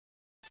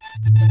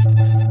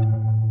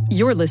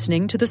You're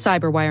listening to the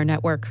Cyberwire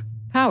Network,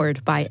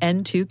 powered by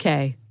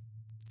N2K.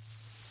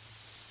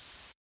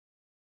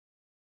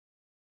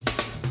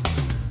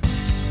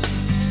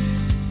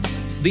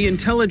 The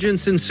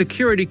Intelligence and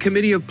Security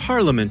Committee of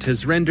Parliament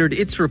has rendered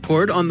its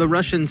report on the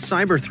Russian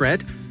cyber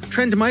threat.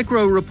 Trend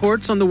Micro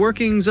reports on the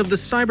workings of the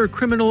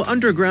cyber-criminal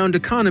underground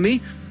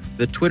economy.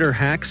 The Twitter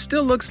hack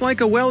still looks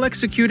like a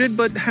well-executed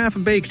but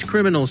half-baked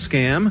criminal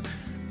scam.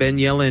 Ben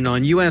Yelin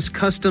on U.S.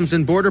 Customs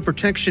and Border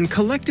Protection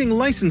collecting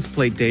license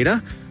plate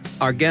data.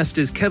 Our guest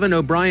is Kevin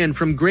O'Brien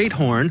from Great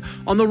Horn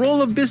on the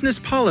role of business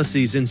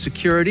policies in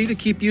security to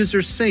keep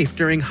users safe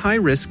during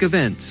high-risk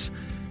events.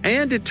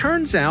 And it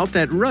turns out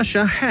that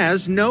Russia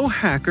has no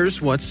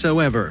hackers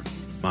whatsoever.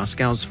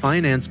 Moscow's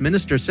finance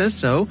minister says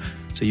so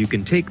you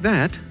can take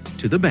that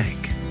to the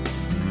bank.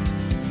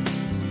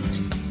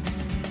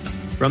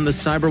 From the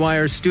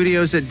CyberWire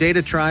studios at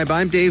Data Tribe,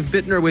 I'm Dave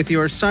Bittner with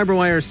your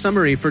CyberWire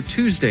summary for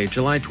Tuesday,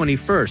 July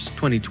 21st,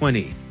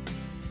 2020.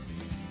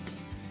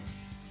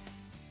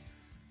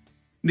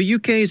 The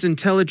UK's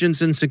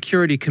Intelligence and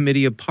Security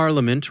Committee of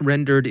Parliament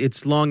rendered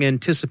its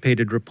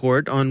long-anticipated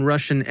report on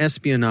Russian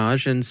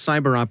espionage and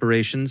cyber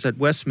operations at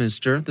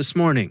Westminster this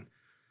morning.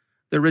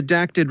 The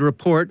redacted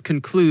report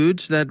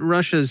concludes that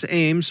Russia's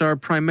aims are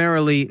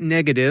primarily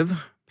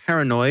negative,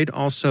 paranoid,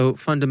 also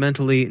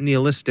fundamentally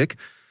nihilistic,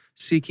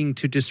 seeking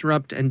to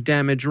disrupt and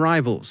damage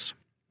rivals.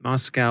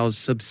 Moscow's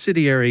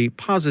subsidiary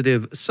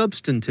positive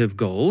substantive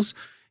goals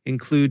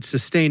include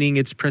sustaining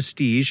its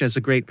prestige as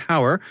a great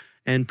power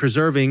and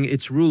preserving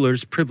its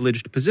rulers'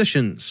 privileged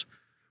positions.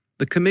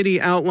 The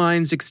committee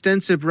outlines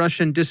extensive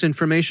Russian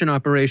disinformation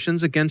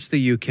operations against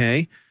the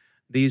UK.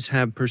 These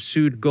have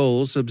pursued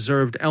goals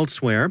observed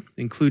elsewhere,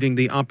 including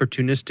the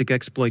opportunistic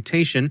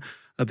exploitation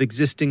of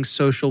existing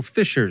social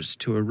fissures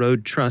to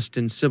erode trust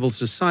in civil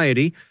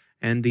society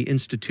and the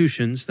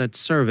institutions that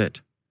serve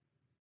it.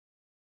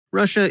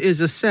 Russia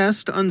is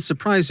assessed,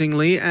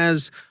 unsurprisingly,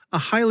 as a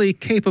highly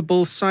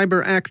capable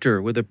cyber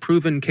actor with a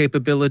proven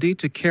capability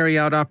to carry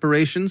out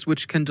operations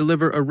which can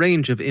deliver a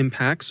range of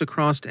impacts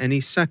across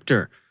any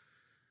sector.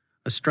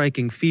 A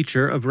striking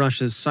feature of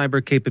Russia's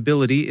cyber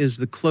capability is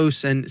the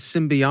close and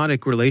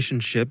symbiotic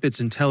relationship its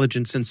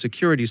intelligence and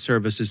security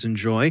services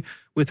enjoy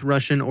with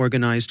Russian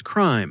organized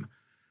crime.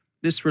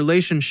 This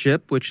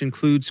relationship, which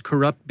includes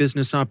corrupt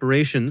business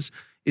operations,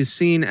 is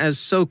seen as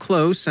so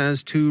close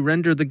as to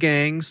render the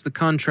gangs, the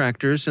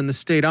contractors, and the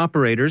state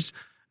operators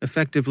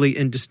effectively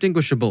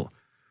indistinguishable.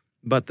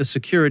 But the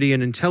security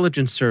and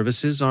intelligence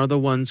services are the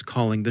ones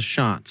calling the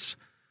shots.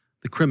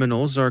 The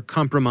criminals are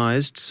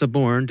compromised,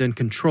 suborned, and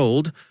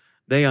controlled.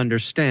 They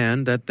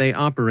understand that they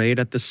operate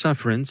at the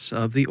sufferance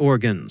of the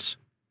organs.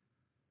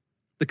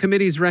 The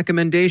committee's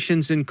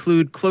recommendations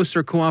include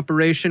closer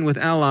cooperation with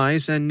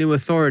allies and new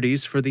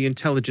authorities for the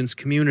intelligence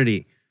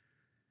community.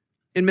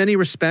 In many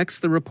respects,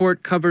 the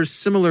report covers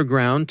similar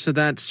ground to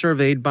that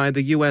surveyed by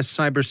the U.S.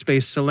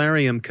 Cyberspace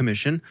Solarium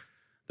Commission.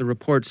 The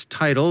report's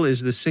title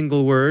is the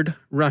single word,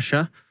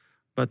 Russia,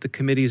 but the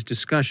committee's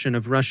discussion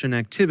of Russian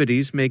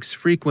activities makes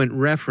frequent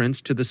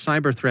reference to the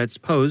cyber threats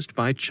posed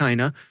by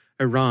China,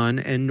 Iran,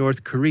 and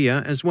North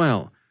Korea as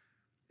well.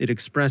 It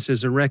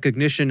expresses a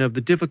recognition of the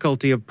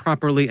difficulty of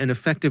properly and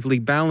effectively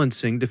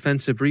balancing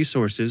defensive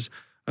resources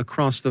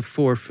across the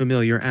four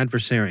familiar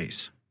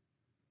adversaries.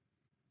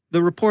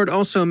 The report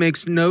also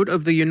makes note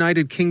of the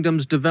United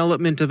Kingdom's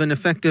development of an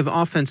effective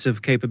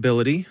offensive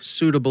capability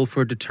suitable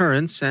for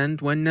deterrence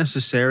and, when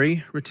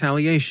necessary,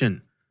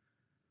 retaliation.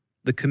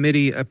 The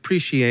committee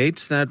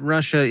appreciates that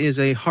Russia is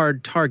a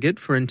hard target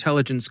for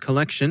intelligence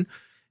collection.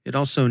 It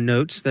also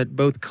notes that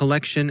both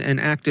collection and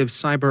active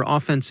cyber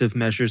offensive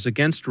measures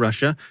against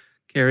Russia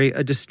carry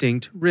a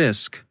distinct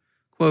risk.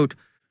 Quote,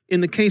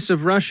 "In the case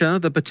of Russia,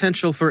 the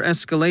potential for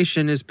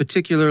escalation is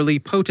particularly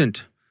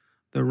potent.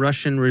 The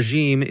Russian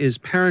regime is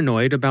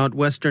paranoid about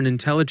Western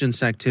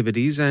intelligence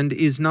activities and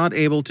is not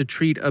able to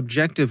treat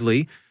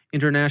objectively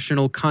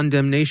international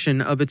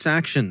condemnation of its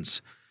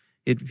actions.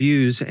 It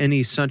views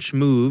any such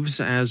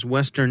moves as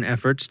Western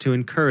efforts to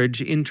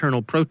encourage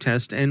internal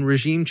protest and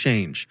regime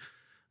change.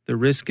 The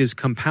risk is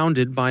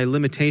compounded by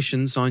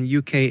limitations on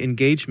UK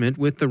engagement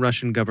with the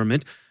Russian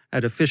government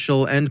at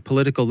official and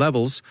political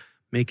levels,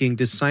 making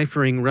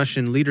deciphering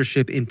Russian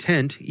leadership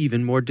intent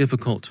even more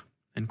difficult."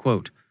 End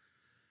quote.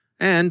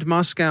 And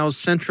Moscow's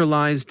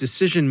centralized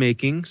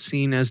decision-making,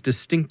 seen as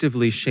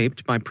distinctively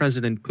shaped by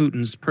President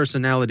Putin's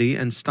personality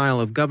and style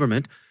of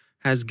government,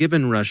 has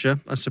given Russia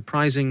a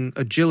surprising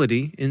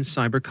agility in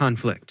cyber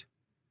conflict.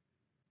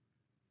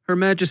 Her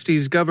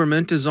Majesty's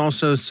government is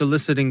also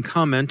soliciting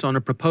comment on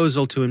a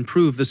proposal to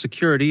improve the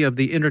security of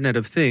the Internet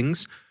of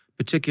Things,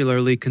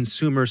 particularly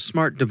consumer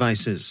smart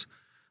devices.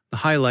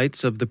 The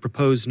highlights of the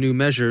proposed new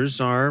measures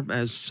are,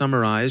 as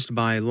summarized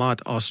by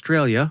Lot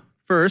Australia,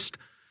 first,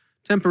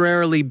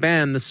 temporarily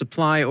ban the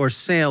supply or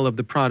sale of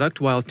the product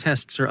while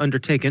tests are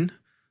undertaken.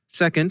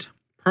 Second,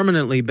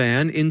 permanently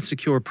ban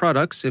insecure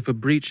products if a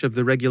breach of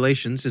the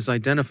regulations is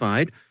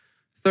identified.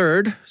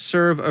 Third,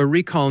 serve a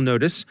recall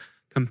notice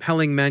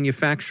compelling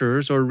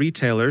manufacturers or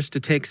retailers to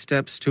take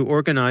steps to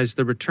organize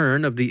the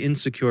return of the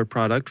insecure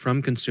product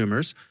from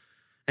consumers,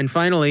 and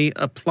finally,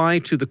 apply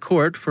to the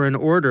court for an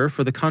order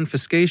for the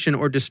confiscation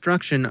or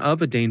destruction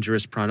of a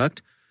dangerous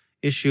product,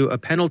 issue a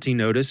penalty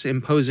notice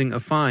imposing a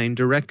fine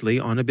directly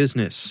on a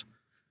business.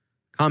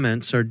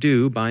 Comments are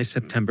due by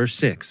September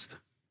 6th.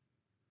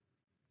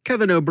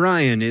 Kevin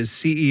O'Brien is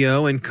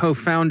CEO and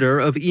co-founder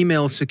of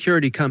email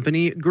security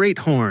company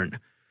Greathorn.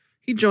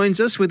 He joins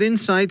us with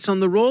insights on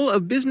the role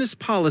of business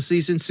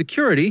policies in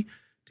security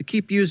to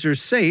keep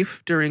users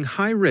safe during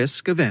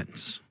high-risk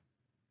events.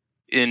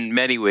 In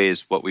many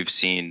ways, what we've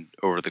seen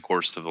over the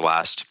course of the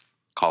last,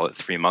 call it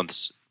 3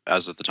 months,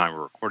 as of the time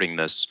we're recording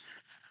this,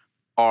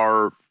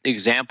 are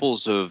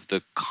examples of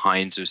the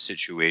kinds of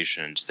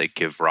situations that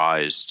give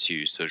rise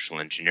to social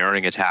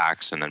engineering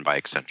attacks and then by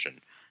extension,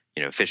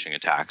 phishing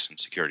attacks and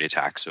security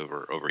attacks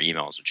over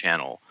email as a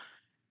channel.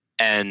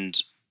 And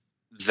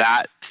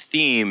that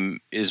theme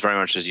is very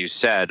much, as you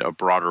said, a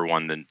broader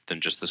one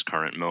than just this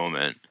current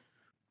moment.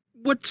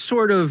 What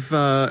sort of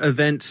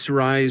events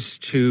rise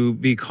to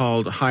be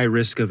called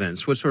high-risk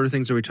events? What sort of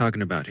things are we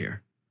talking about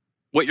here?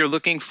 What you're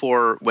looking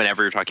for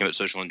whenever you're talking about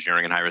social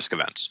engineering and high-risk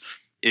events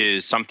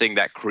is something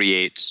that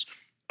creates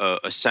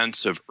a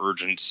sense of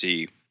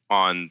urgency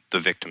on the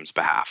victim's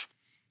behalf.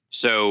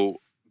 So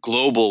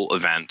global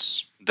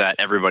events that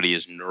everybody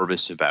is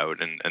nervous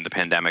about, and the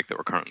pandemic that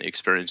we're currently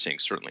experiencing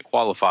certainly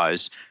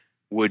qualifies,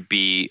 would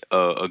be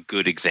a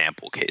good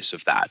example case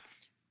of that.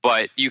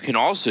 But you can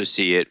also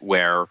see it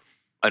where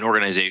an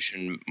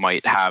organization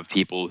might have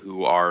people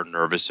who are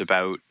nervous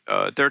about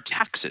their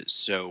taxes.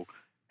 So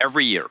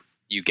every year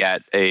you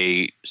get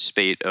a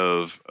spate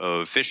of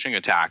phishing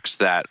attacks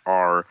that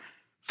are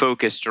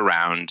focused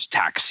around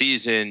tax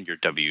season. Your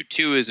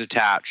W-2 is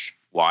attached.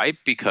 Why?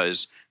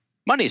 Because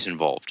money's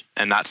involved.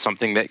 And that's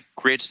something that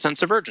creates a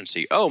sense of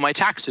urgency. Oh, my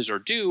taxes are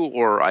due,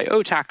 or I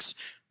owe tax.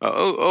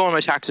 On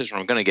my taxes, or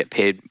I'm going to get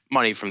paid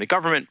money from the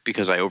government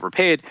because I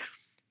overpaid.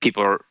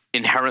 People are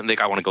inherently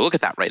like, I want to go look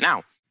at that right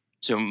now.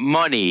 So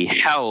money,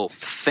 health,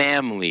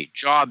 family,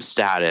 job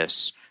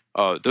status,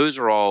 those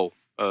are all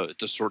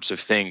the sorts of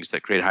things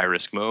that create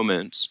high-risk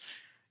moments.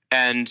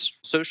 And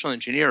social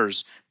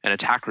engineers and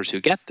attackers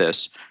who get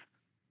this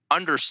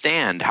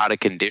understand how to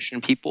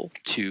condition people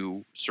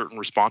to certain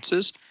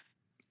responses.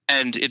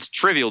 And it's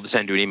trivial to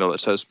send you an email that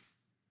says,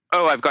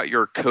 oh, I've got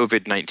your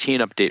COVID-19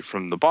 update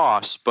from the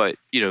boss, but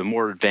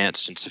more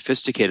advanced and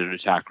sophisticated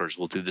attackers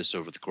will do this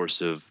over the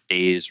course of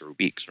days or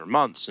weeks or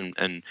months,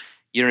 and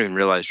you don't even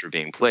realize you're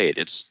being played.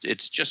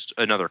 It's just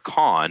another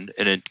con,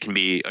 and it can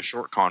be a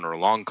short con or a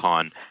long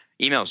con.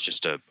 Email is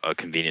just a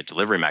convenient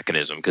delivery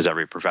mechanism because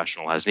every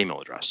professional has an email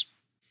address.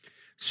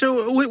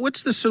 So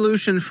what's the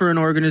solution for an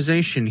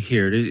organization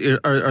here?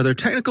 Are there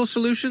technical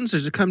solutions?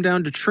 Does it come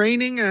down to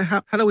training?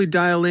 How do we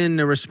dial in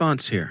a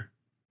response here?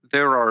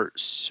 There are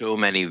so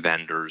many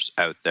vendors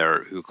out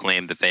there who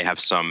claim that they have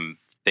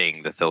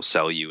something that they'll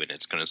sell you and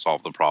it's going to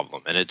solve the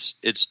problem. And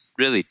it's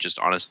really just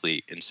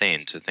honestly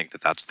insane to think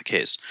that that's the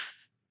case.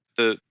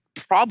 The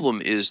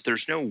problem is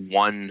there's no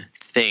one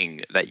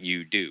thing that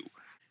you do.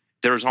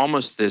 There's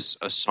almost this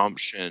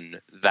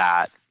assumption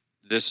that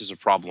this is a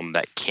problem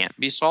that can't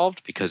be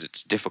solved because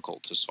it's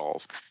difficult to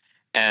solve.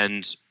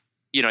 And,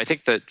 I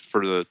think that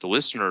for the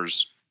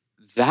listeners,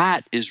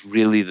 that is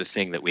really the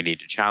thing that we need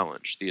to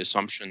challenge, the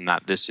assumption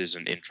that this is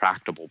an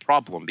intractable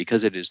problem,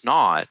 because it is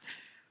not.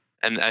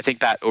 And I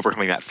think that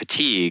overcoming that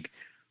fatigue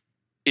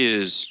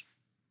is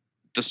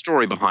the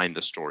story behind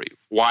the story.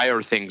 Why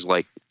are things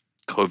like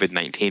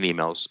COVID-19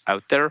 emails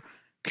out there?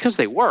 Because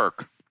they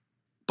work,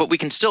 but we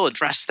can still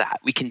address that.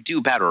 We can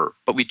do better,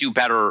 but we do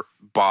better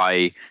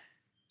by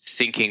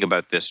thinking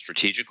about this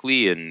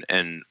strategically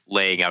and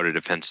laying out a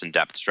defense in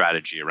depth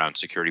strategy around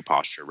security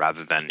posture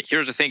rather than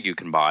here's a thing you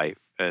can buy.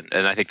 And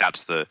I think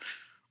that's the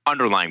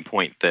underlying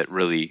point that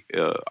really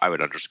I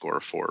would underscore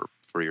for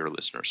your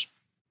listeners.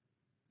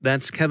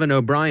 That's Kevin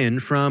O'Brien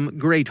from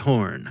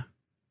Greathorn.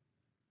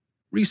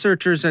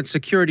 Researchers at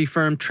security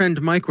firm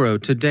Trend Micro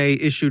today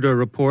issued a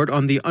report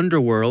on the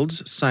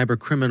underworld's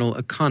cybercriminal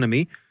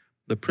economy.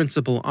 The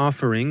principal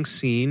offerings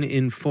seen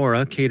in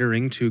fora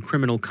catering to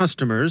criminal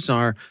customers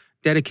are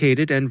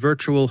dedicated and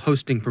virtual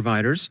hosting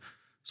providers,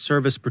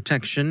 service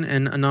protection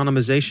and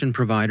anonymization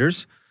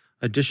providers,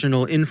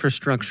 additional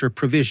infrastructure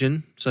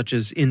provision, such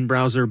as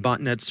in-browser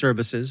botnet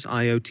services,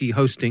 IoT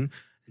hosting,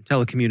 and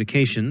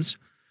telecommunications,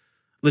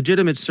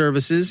 legitimate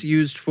services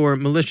used for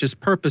malicious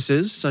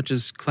purposes, such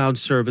as cloud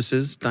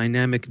services,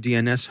 dynamic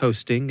DNS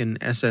hosting, and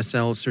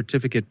SSL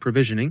certificate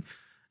provisioning,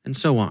 and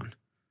so on.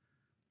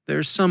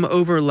 There's some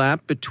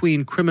overlap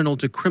between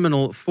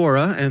criminal-to-criminal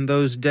fora and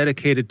those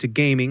dedicated to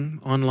gaming,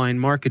 online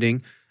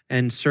marketing,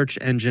 and search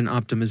engine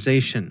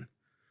optimization.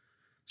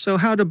 So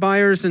how do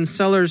buyers and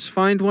sellers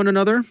find one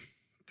another?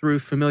 Through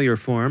familiar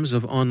forms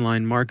of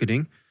online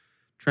marketing.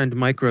 Trend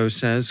Micro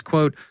says,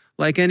 quote,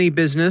 like any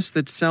business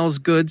that sells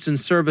goods and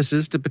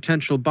services to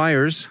potential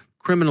buyers,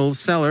 criminal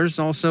sellers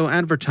also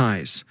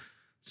advertise.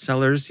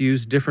 Sellers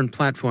use different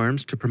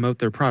platforms to promote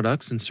their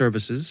products and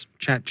services,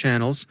 chat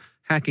channels,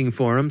 hacking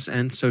forums,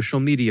 and social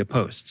media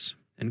posts,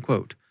 end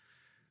quote.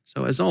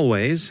 So as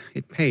always,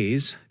 it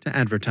pays to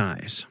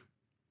advertise.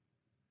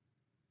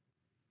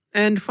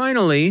 And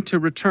finally, to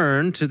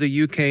return to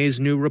the UK's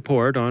new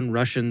report on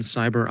Russian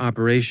cyber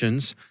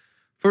operations.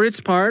 For its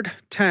part,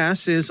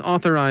 TASS is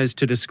authorized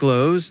to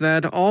disclose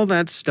that all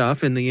that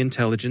stuff in the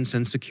Intelligence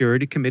and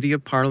Security Committee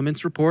of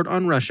Parliament's report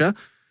on Russia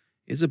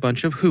is a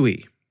bunch of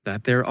hooey,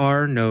 that there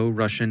are no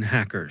Russian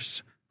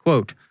hackers.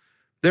 Quote,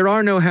 "There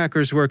are no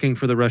hackers working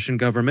for the Russian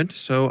government,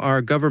 so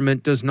our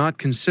government does not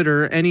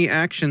consider any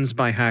actions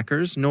by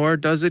hackers, nor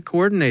does it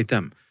coordinate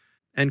them."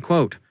 End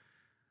quote.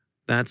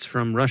 That's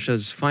from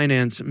Russia's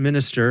finance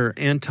minister,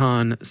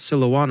 Anton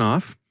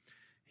Siluanov.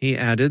 He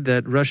added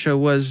that Russia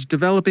was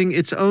developing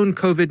its own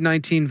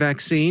COVID-19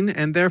 vaccine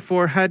and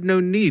therefore had no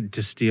need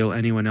to steal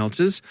anyone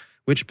else's,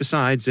 which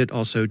besides it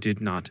also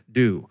did not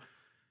do.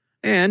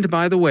 And,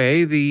 by the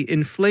way, the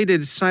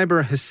inflated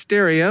cyber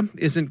hysteria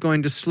isn't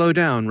going to slow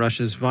down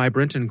Russia's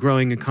vibrant and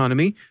growing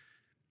economy.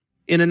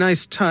 In a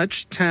nice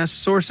touch, TASS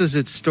sources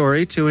its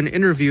story to an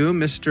interview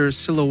Mr.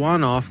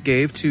 Siluanov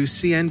gave to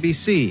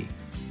CNBC.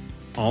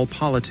 All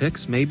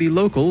politics may be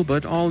local,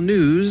 but all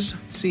news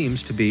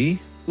seems to be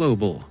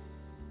global.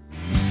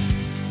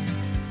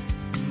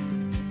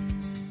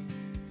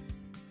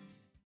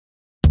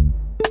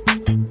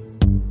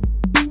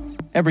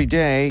 Every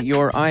day,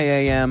 your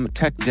IAM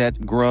tech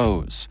debt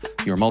grows.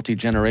 Your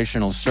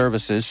multi-generational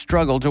services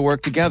struggle to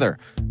work together.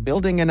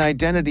 Building an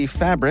identity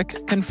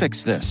fabric can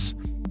fix this.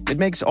 It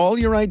makes all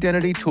your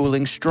identity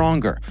tooling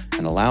stronger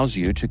and allows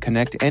you to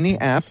connect any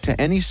app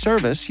to any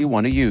service you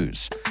want to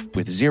use,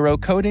 with zero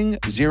coding,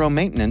 zero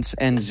maintenance,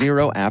 and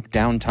zero app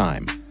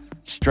downtime.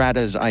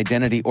 Strata's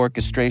identity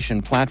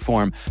orchestration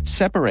platform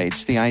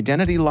separates the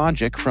identity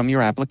logic from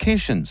your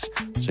applications,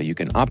 so you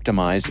can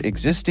optimize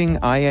existing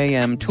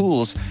IAM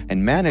tools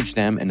and manage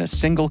them in a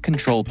single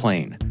control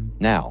plane.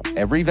 Now,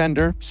 every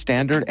vendor,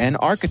 standard, and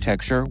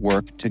architecture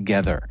work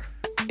together.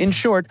 In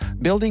short,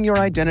 building your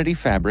identity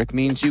fabric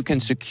means you can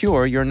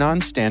secure your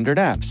non-standard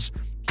apps,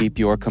 keep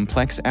your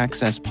complex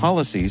access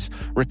policies,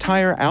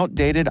 retire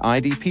outdated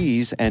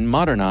IDPs, and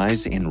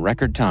modernize in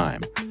record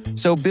time.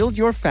 So build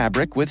your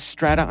fabric with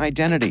Strata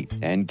Identity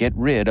and get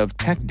rid of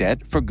tech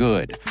debt for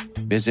good.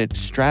 Visit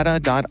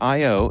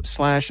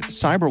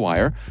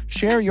strata.io/cyberwire,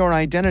 share your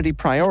identity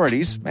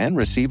priorities, and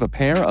receive a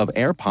pair of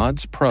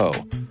AirPods Pro.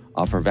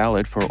 Offer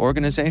valid for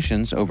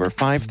organizations over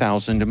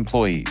 5,000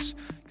 employees.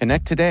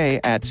 Connect today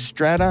at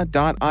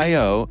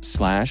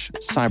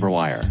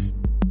strata.io/cyberwire.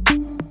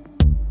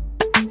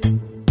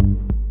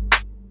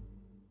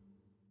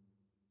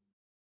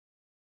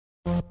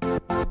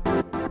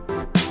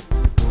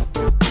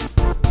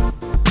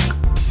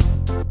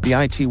 The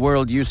IT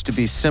world used to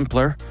be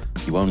simpler.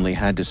 You only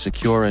had to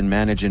secure and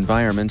manage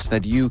environments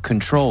that you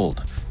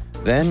controlled.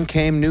 Then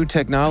came new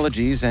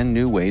technologies and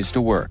new ways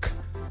to work.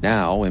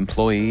 Now,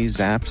 employees,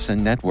 apps,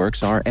 and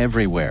networks are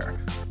everywhere.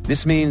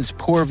 This means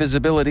poor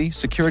visibility,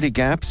 security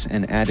gaps,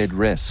 and added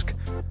risk.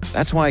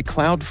 That's why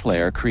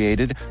Cloudflare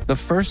created the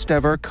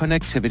first-ever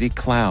connectivity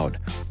cloud.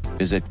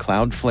 Visit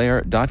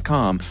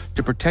cloudflare.com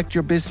to protect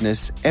your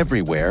business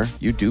everywhere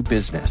you do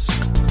business.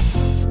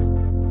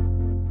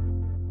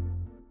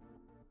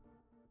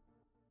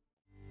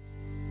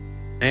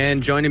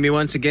 And joining me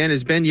once again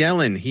is Ben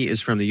Yelin. He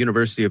is from the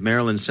University of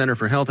Maryland Center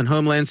for Health and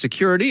Homeland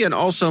Security and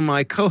also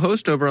my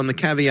co-host over on the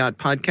Caveat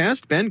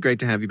podcast. Ben, great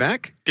to have you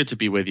back. Good to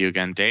be with you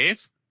again,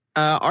 Dave.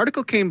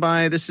 Article came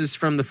by. This is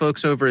from the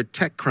folks over at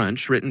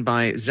TechCrunch, written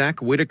by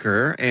Zach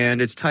Whitaker,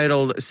 and it's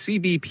titled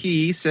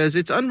CBP Says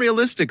It's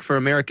Unrealistic for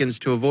Americans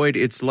to Avoid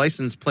Its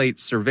License Plate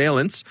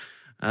Surveillance.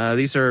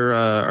 These are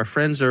our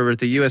friends over at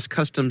the U.S.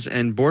 Customs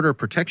and Border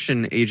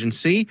Protection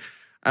Agency.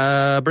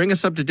 Bring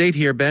us up to date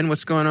here, Ben.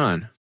 What's going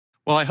on?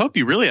 Well, I hope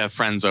you really have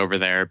friends over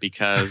there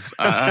because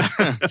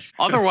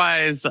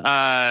otherwise,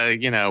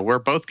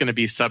 we're both going to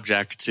be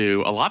subject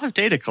to a lot of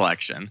data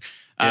collection.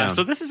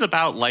 So this is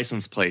about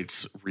license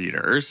plates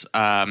readers.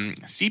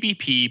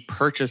 CBP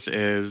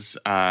purchases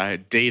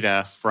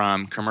data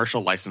from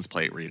commercial license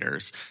plate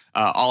readers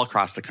all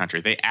across the country.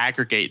 They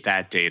aggregate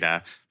that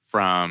data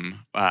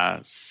from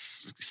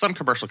some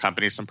commercial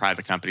companies, some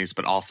private companies,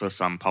 but also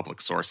some public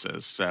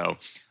sources. So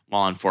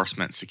law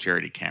enforcement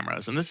security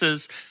cameras. And this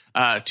is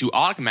to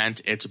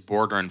augment its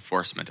border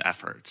enforcement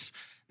efforts.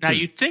 Now,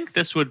 you'd think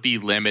this would be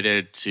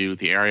limited to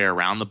the area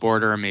around the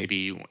border,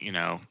 maybe,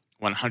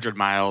 100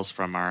 miles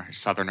from our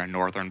southern and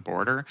northern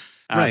border.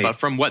 Right. But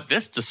from what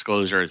this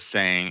disclosure is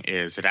saying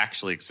is it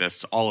actually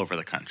exists all over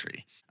the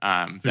country.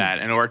 That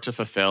in order to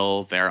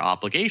fulfill their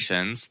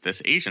obligations,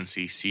 this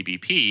agency,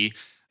 CBP,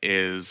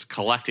 is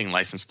collecting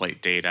license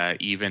plate data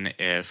even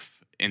if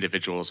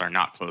individuals are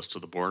not close to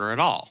the border at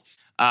all.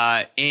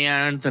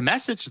 And the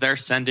message they're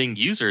sending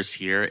users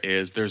here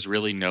is there's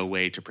really no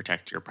way to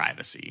protect your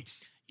privacy.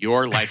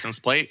 Your license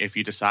plate, if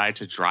you decide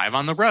to drive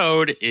on the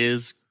road,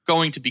 is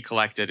going to be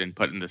collected and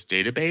put in this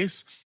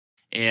database,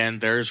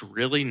 and there's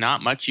really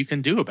not much you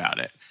can do about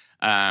it.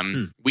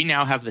 We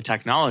now have the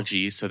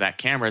technology so that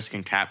cameras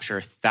can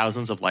capture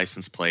thousands of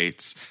license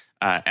plates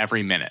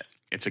every minute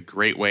It's a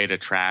great way to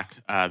track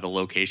the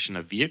location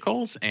of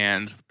vehicles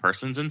and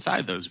persons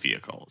inside those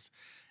vehicles.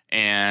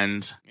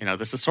 And,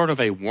 this is sort of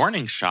a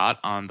warning shot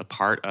on the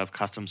part of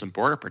Customs and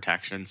Border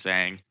Protection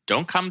saying,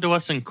 don't come to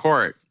us in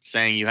court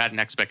saying you had an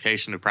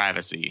expectation of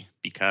privacy,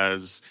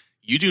 because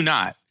you do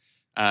not.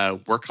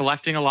 We're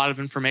collecting a lot of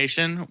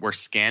information. We're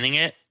scanning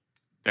it.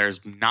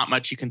 There's not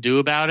much you can do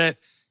about it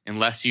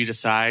unless you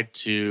decide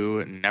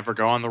to never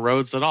go on the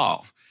roads at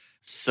all.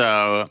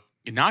 So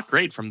not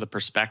great from the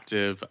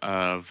perspective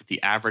of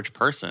the average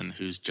person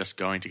who's just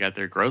going to get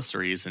their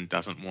groceries and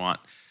doesn't want,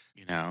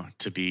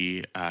 to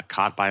be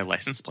caught by a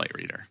license plate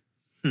reader.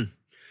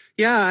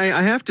 Yeah,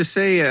 I have to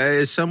say,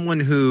 as someone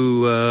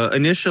who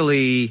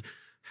initially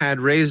had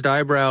raised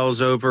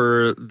eyebrows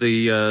over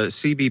the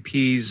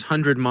CBP's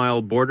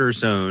 100-mile border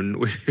zone,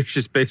 which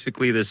is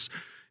basically this,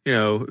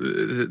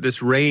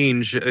 this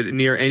range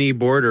near any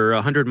border,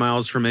 100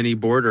 miles from any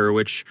border,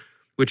 which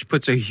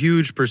puts a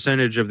huge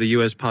percentage of the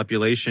U.S.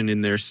 population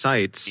in their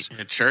sights.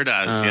 It sure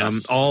does,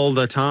 yes. All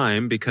the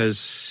time, because,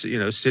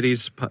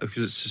 cities,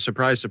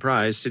 surprise,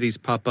 surprise, cities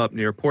pop up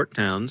near port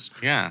towns.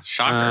 Yeah,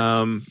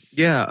 shocker.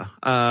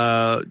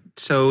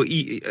 So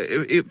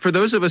for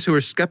those of us who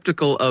are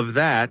skeptical of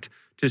that,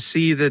 to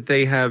see that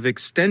they have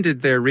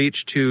extended their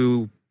reach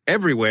to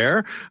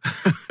everywhere,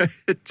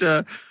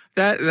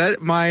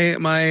 my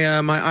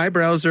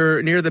eyebrows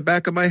are near the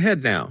back of my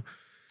head now.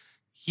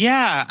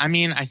 Yeah,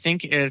 I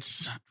think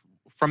it's,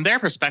 from their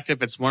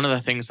perspective, it's one of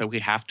the things that we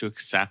have to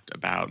accept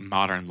about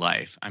modern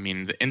life.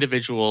 The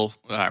individual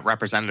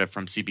representative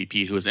from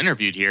CBP who was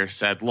interviewed here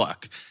said,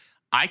 look,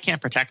 I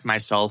can't protect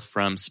myself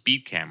from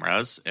speed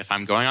cameras. If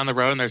I'm going on the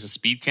road and there's a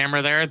speed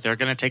camera there, they're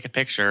going to take a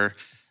picture,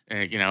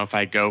 if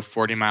I go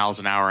 40 miles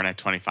an hour in a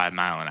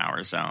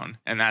 25-mile-an-hour zone.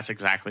 And that's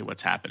exactly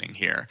what's happening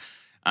here.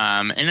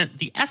 And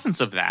the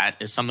essence of that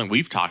is something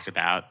we've talked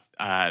about,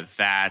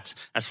 that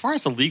as far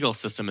as the legal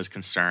system is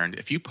concerned,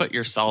 if you put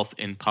yourself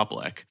in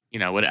public,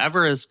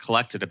 whatever is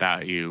collected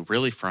about you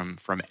really from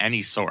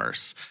any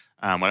source,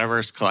 whatever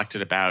is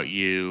collected about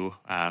you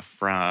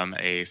from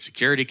a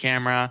security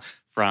camera,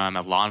 from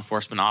a law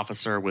enforcement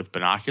officer with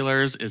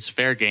binoculars, is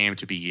fair game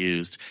to be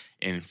used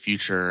in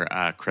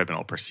future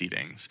criminal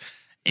proceedings.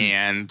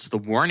 And the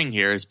warning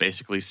here is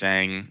basically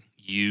saying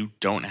you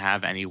don't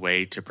have any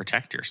way to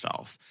protect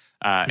yourself.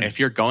 If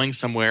you're going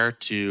somewhere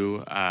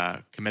to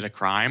commit a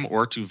crime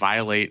or to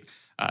violate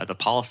the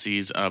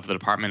policies of the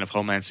Department of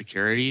Homeland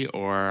Security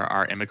or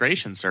our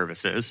immigration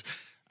services,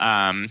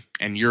 and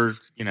you're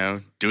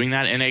doing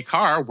that in a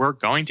car, we're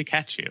going to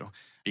catch you,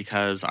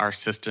 because our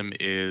system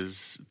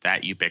is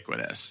that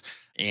ubiquitous.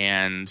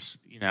 And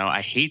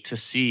I hate to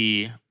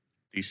see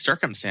these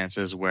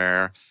circumstances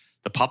where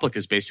the public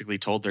is basically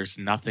told there's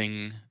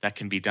nothing that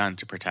can be done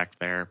to protect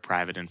their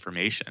private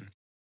information.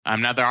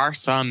 Now, there are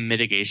some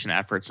mitigation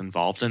efforts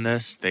involved in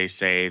this. They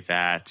say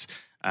that,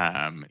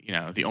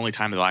 the only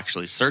time they'll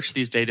actually search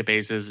these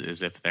databases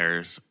is if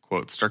there's,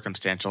 quote,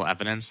 circumstantial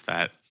evidence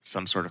that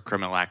some sort of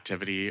criminal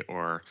activity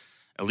or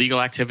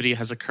illegal activity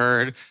has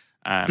occurred.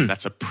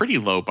 That's a pretty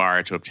low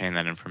bar to obtain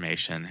that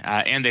information.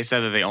 And they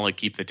said that they only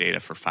keep the data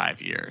for 5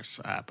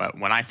 years. But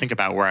when I think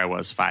about where I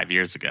was 5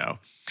 years ago,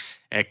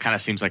 it kind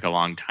of seems like a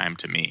long time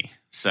to me.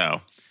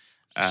 So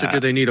do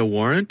they need a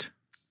warrant?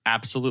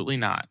 Absolutely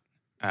not.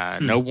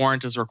 No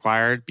warrant is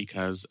required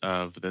because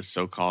of this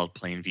so-called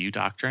plain view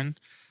doctrine.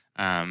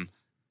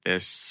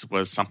 This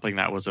was something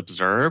that was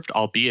observed,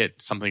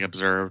 albeit something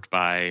observed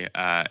by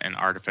an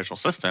artificial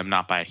system,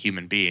 not by a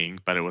human being,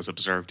 but it was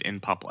observed in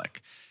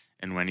public.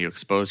 And when you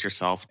expose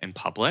yourself in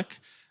public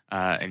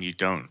and you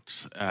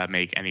don't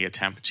make any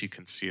attempt to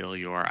conceal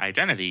your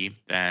identity,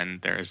 then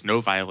there is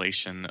no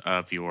violation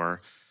of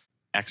your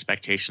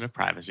expectation of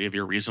privacy, of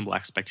your reasonable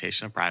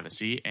expectation of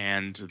privacy,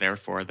 and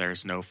therefore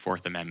there's no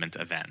Fourth Amendment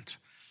event.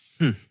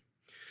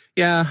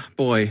 Yeah,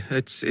 boy,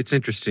 it's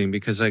interesting,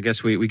 because I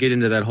guess we get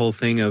into that whole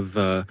thing of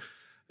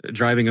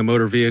driving a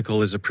motor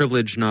vehicle is a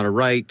privilege, not a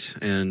right.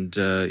 And,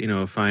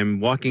 if I'm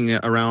walking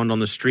around on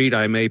the street,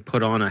 I may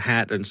put on a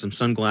hat and some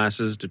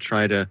sunglasses to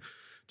try to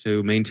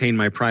maintain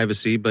my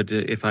privacy. But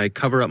if I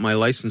cover up my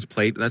license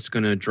plate, that's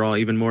going to draw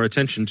even more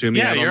attention to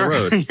me out on the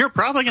road. You're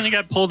probably going to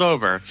get pulled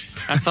over.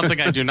 That's something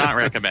I do not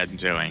recommend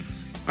doing.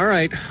 All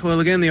right. Well,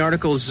 again, the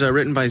article's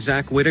written by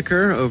Zach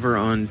Whitaker over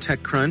on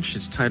TechCrunch.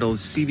 It's titled,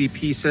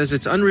 CBP Says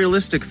It's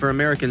Unrealistic for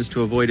Americans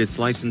to Avoid Its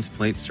License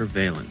Plate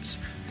Surveillance.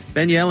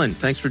 Ben Yelin,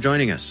 thanks for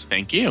joining us.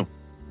 Thank you.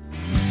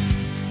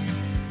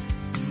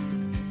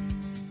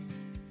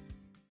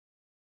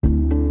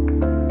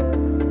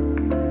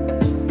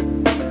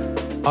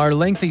 Are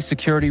lengthy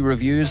security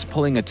reviews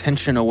pulling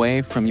attention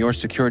away from your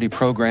security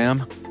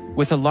program?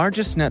 With the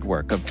largest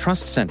network of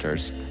trust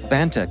centers,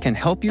 Vanta can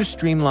help you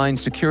streamline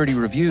security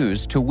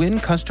reviews to win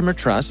customer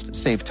trust,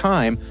 save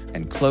time,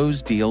 and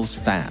close deals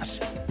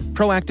fast.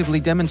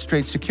 Proactively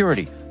demonstrate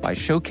security by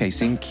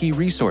showcasing key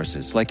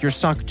resources like your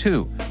SOC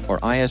 2 or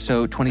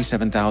ISO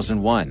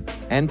 27001,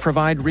 and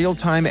provide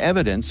real-time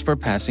evidence for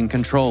passing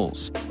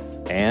controls.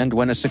 And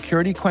when a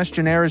security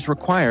questionnaire is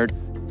required,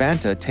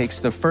 Vanta takes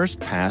the first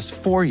pass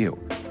for you.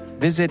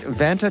 Visit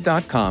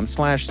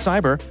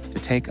vanta.com/cyber to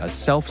take a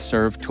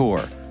self-serve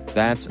tour.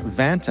 That's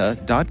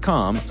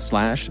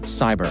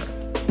vanta.com/cyber.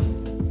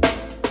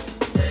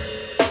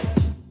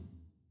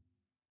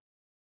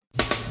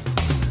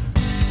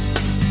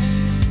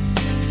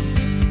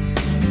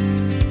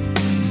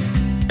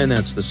 And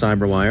that's the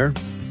Cyberwire.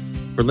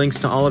 For links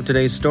to all of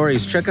today's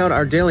stories, check out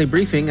our daily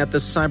briefing at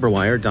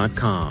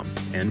thecyberwire.com.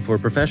 And for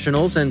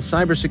professionals and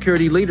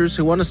cybersecurity leaders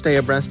who want to stay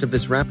abreast of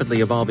this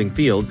rapidly evolving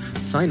field,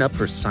 sign up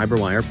for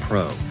Cyberwire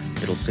Pro.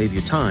 It'll save you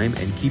time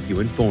and keep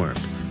you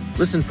informed.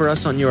 Listen for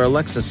us on your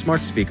Alexa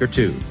smart speaker,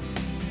 too.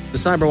 The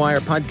Cyberwire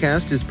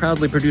podcast is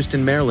proudly produced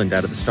in Maryland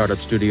out of the startup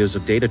studios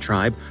of Data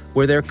Tribe,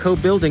 where they're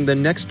co-building the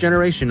next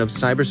generation of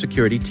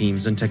cybersecurity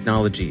teams and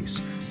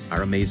technologies.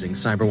 Our amazing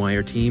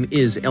Cyberwire team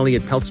is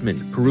Elliot Peltzman,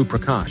 Puru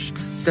Prakash,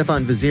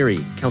 Stefan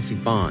Vaziri, Kelsey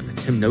Bond,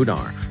 Tim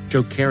Nodar,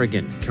 Joe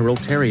Kerrigan, Carol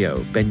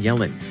Terrio, Ben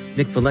Yellen,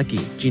 Nick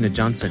Valecki, Gina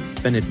Johnson,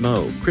 Bennett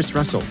Moe, Chris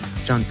Russell,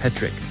 John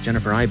Petrick,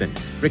 Jennifer Iben,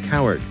 Rick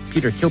Howard,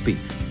 Peter Kilpie,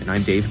 and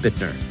I'm Dave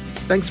Bittner.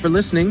 Thanks for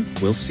listening.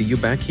 We'll see you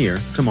back here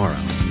tomorrow.